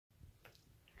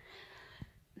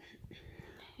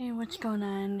Hey, what's going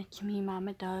on? It's me,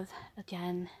 Mama Dove,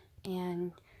 again,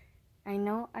 and I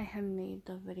know I have made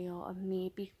the video of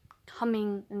me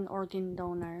becoming an organ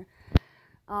donor.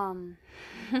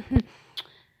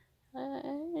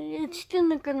 It's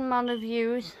getting a good amount of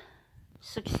views,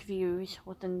 6 views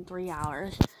within 3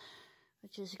 hours,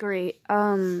 which is great.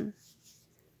 There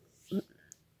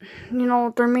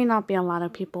may not be a lot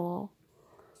of people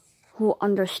who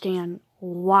understand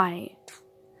why,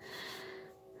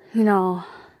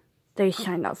 they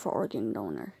signed up for organ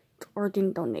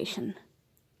donation,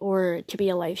 or to be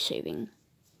a life-saving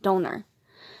donor.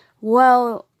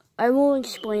 Well, I will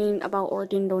explain about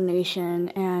organ donation,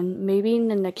 and maybe in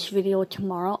the next video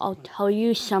tomorrow, I'll tell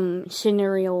you some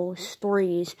scenario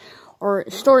stories, or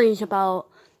stories about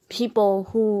people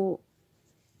who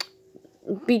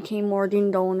became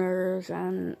organ donors,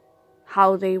 and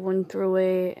how they went through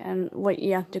it, and what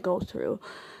you have to go through.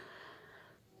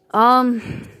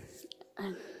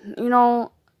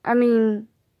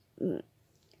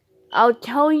 I'll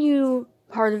tell you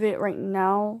part of it right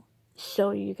now,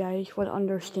 so you guys would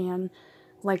understand,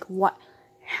 what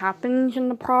happens in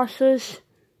the process.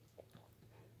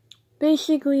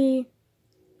 Basically,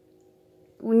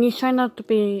 when you sign up to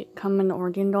become an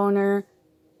organ donor,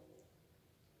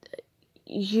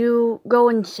 you go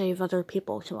and save other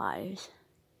people's lives.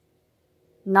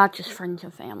 Not just friends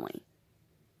and family.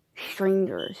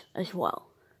 Strangers as well.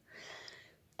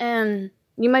 And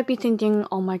you might be thinking,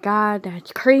 oh my god,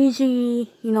 that's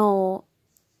crazy. A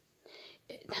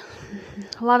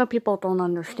lot of people don't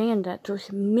understand that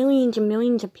there's millions and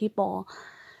millions of people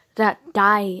that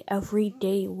die every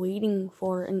day waiting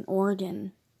for an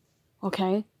organ.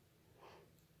 Okay?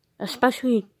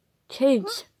 Especially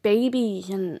kids, babies,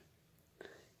 and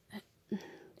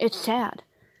it's sad.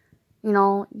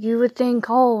 You would think,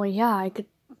 oh yeah, I could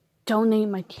donate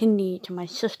my kidney to my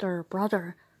sister or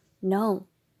brother. No.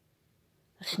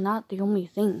 That's not the only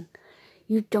thing.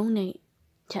 You donate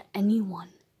to anyone.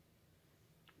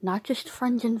 Not just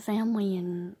friends and family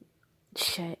and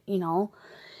shit,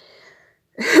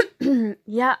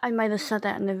 Yeah, I might have said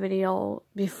that in the video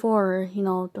before,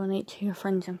 donate to your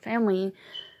friends and family.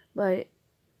 But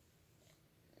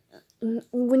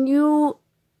when you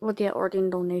look at organ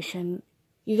donation,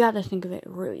 you gotta think of it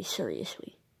really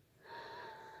seriously.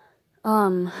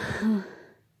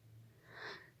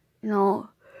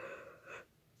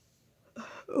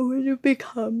 When you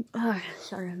become,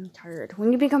 sorry, I'm tired.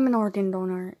 When you become an organ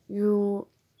donor,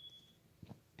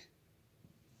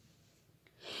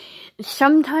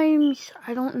 sometimes,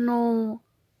 I don't know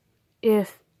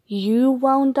if you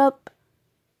wound up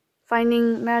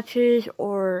finding matches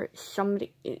or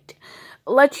somebody.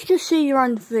 Let's just say you're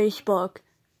on Facebook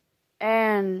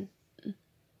and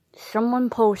someone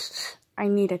posts, I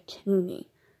need a kidney.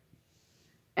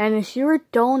 And if you're a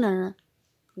donor,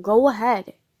 go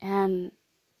ahead and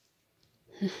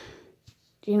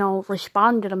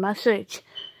respond to the message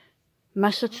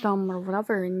them or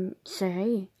whatever, and say,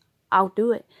 hey, I'll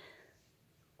do it.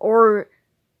 Or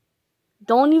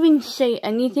don't even say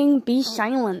anything, be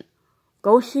silent.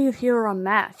 Go see if you're a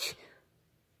match.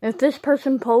 If this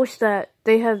person posts that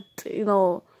they have,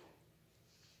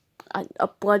 a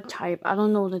blood type, I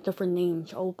don't know the different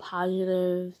names, O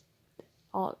positive,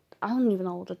 I don't even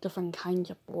know the different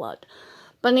kinds of blood.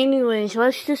 But anyways,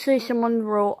 let's just say someone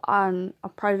wrote on a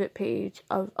private page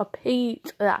of a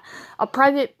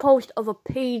private post of a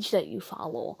page that you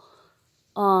follow.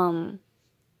 I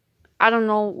don't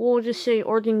know, we'll just say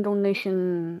organ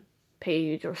donation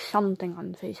page or something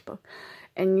on Facebook.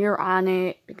 And you're on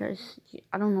it because,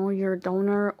 I don't know, you're a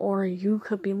donor, or you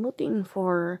could be looking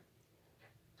for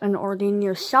an organ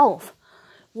yourself.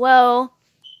 Well,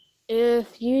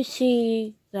 if you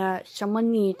see that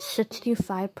someone needs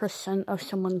 65% of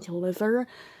someone's liver,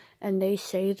 and they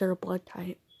say their blood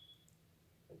type,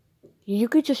 you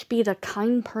could just be the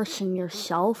kind person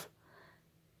yourself.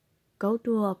 Go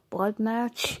do a blood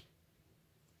match,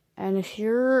 and if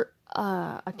you're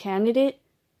a candidate,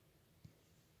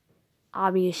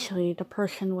 obviously the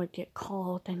person would get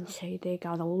called and say they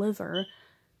got a liver.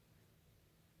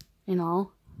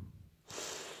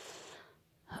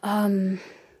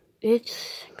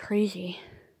 It's crazy,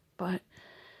 but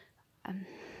I'm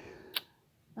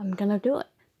gonna do it.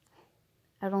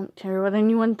 I don't care what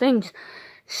anyone thinks.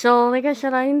 So, like I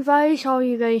said, I advise all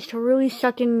you guys to really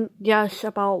second guess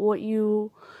about what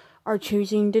you are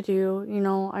choosing to do.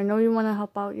 I know you want to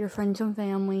help out your friends and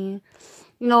family.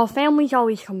 Families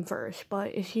always come first,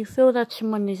 but if you feel that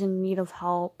someone is in need of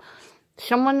help,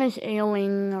 someone is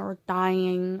ailing or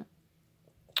dying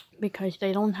because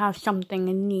they don't have something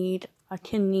in need, a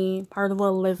kidney, part of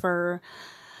a liver,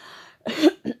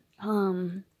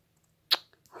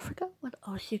 forgot what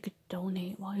else you could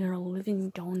donate while you're a living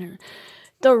donor.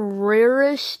 The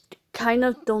rarest kind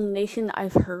of donation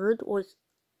I've heard was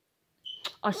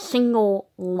a single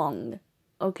lung.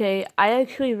 Okay, I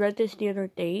actually read this the other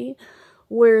day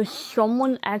where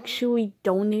someone actually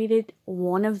donated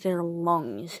one of their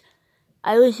lungs.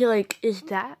 I was like, is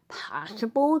that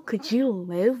possible? Could you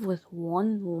live with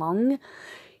one lung?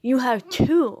 You have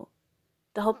two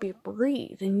to help you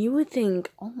breathe. And you would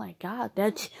think, oh my god,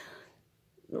 that's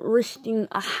risking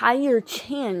a higher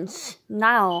chance.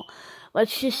 Now,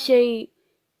 let's just say,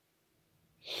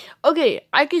 okay,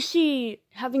 I could see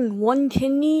having one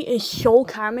kidney is so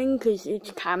common because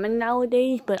it's common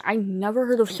nowadays, but I never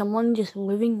heard of someone just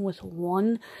living with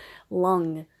one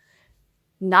lung.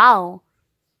 Now,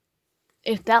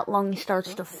 if that lung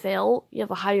starts to fail, you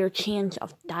have a higher chance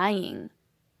of dying.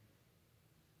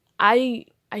 I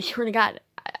swear to God,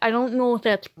 I don't know if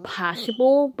that's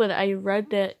possible, but I read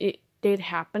that it did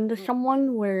happen to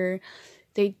someone where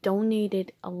they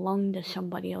donated a lung to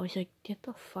somebody. I was like, get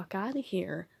the fuck out of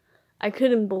here. I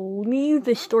couldn't believe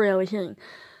the story I was hearing.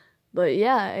 But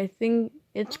yeah, I think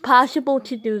it's possible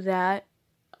to do that.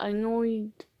 I know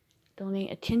you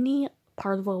donate a kidney,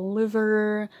 part of a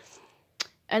liver,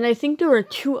 and I think there were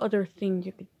 2 other things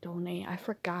you could donate. I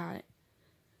forgot.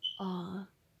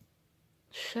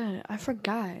 Shit, I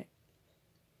forgot.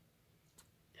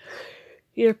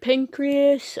 Your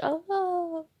pancreas, I'm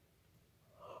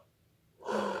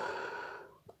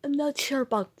not sure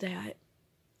about that.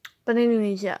 But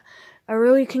anyways, yeah. I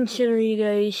really consider you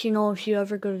guys, if you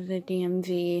ever go to the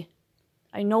DMV,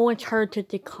 I know it's hard to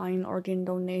decline organ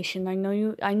donation. I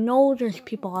know there's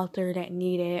people out there that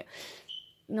need it.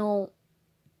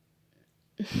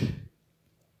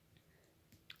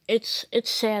 It's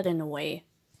sad in a way.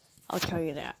 I'll tell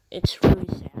you that. It's really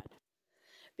sad.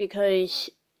 Because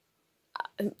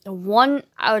 1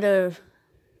 out of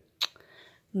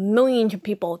millions of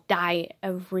people die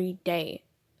every day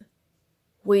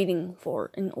waiting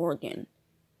for an organ.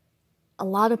 A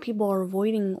lot of people are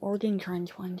avoiding organ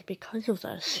transplants because of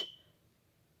this.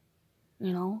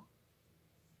 And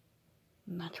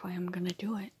that's why I'm gonna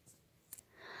do it.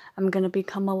 I'm gonna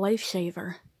become a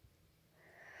lifesaver.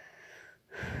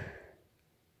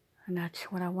 And that's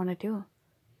what I want to do.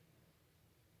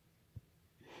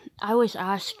 I was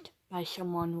asked by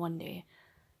someone one day,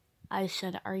 I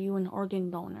said, are you an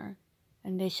organ donor?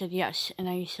 And they said yes, and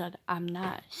I said, I'm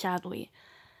not, sadly.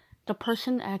 The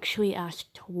person actually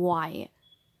asked why.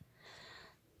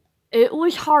 It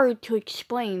was hard to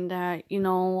explain that,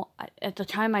 at the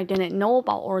time I didn't know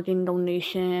about organ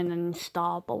donation and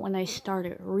stuff, but when I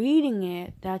started reading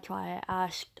it, that's why I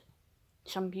asked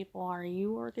some people, are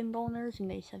you organ donors? And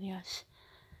they said yes.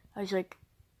 I was like,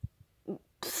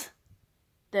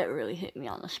 that really hit me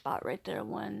on the spot right there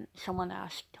when someone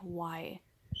asked why.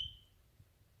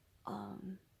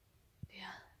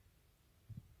 Yeah.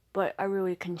 But I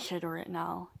really consider it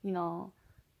now.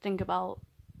 Think about,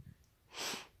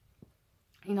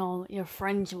 your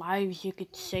friends' lives you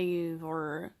could save,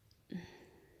 or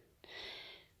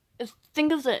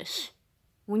think of this.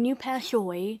 When you pass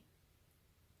away,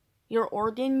 your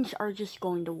organs are just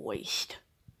going to waste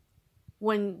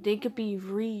when they could be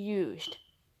reused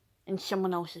in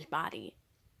someone else's body.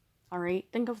 Alright?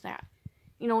 Think of that.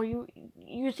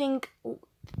 You think,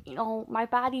 my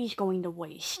body's going to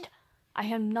waste. I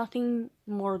have nothing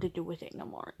more to do with it no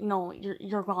more.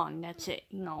 You're gone. That's it,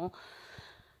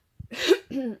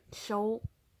 So,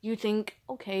 you think,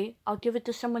 okay, I'll give it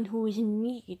to someone who is in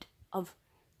need of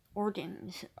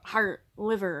organs. Heart,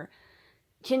 liver,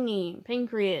 kidney,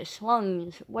 pancreas,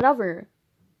 lungs, whatever.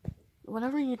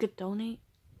 Whatever you could donate,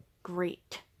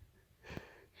 great.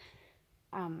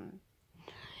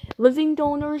 Living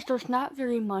donors, there's not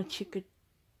very much you could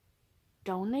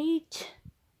donate,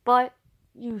 but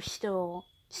you still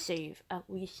save at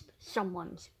least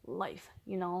someone's life,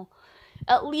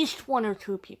 At least 1 or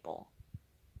 2 people.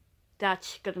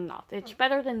 That's good enough. It's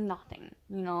better than nothing,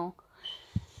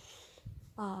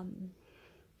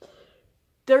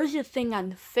 There's a thing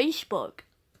on Facebook.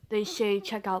 They say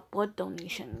check out blood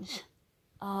donations.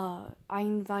 I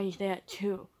advise that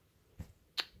too.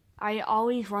 I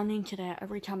always run into that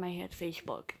every time I had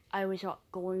Facebook. I was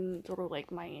going through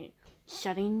my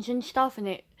settings and stuff, and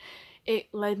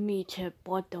it led me to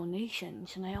blood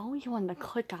donations, and I always wanted to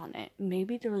click on it.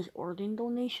 Maybe there was organ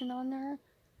donation on there,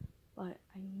 but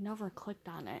I never clicked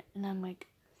on it, and I'm like,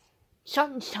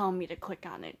 something's telling me to click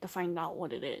on it to find out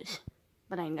what it is,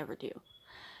 but I never do.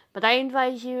 But I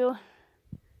advise you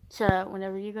to,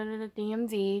 whenever you go to the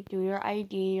DMV, do your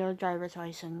ID or driver's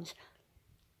license,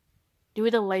 do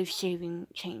the life-saving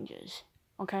changes,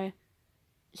 okay?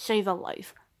 Save a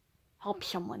life. help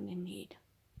someone in need.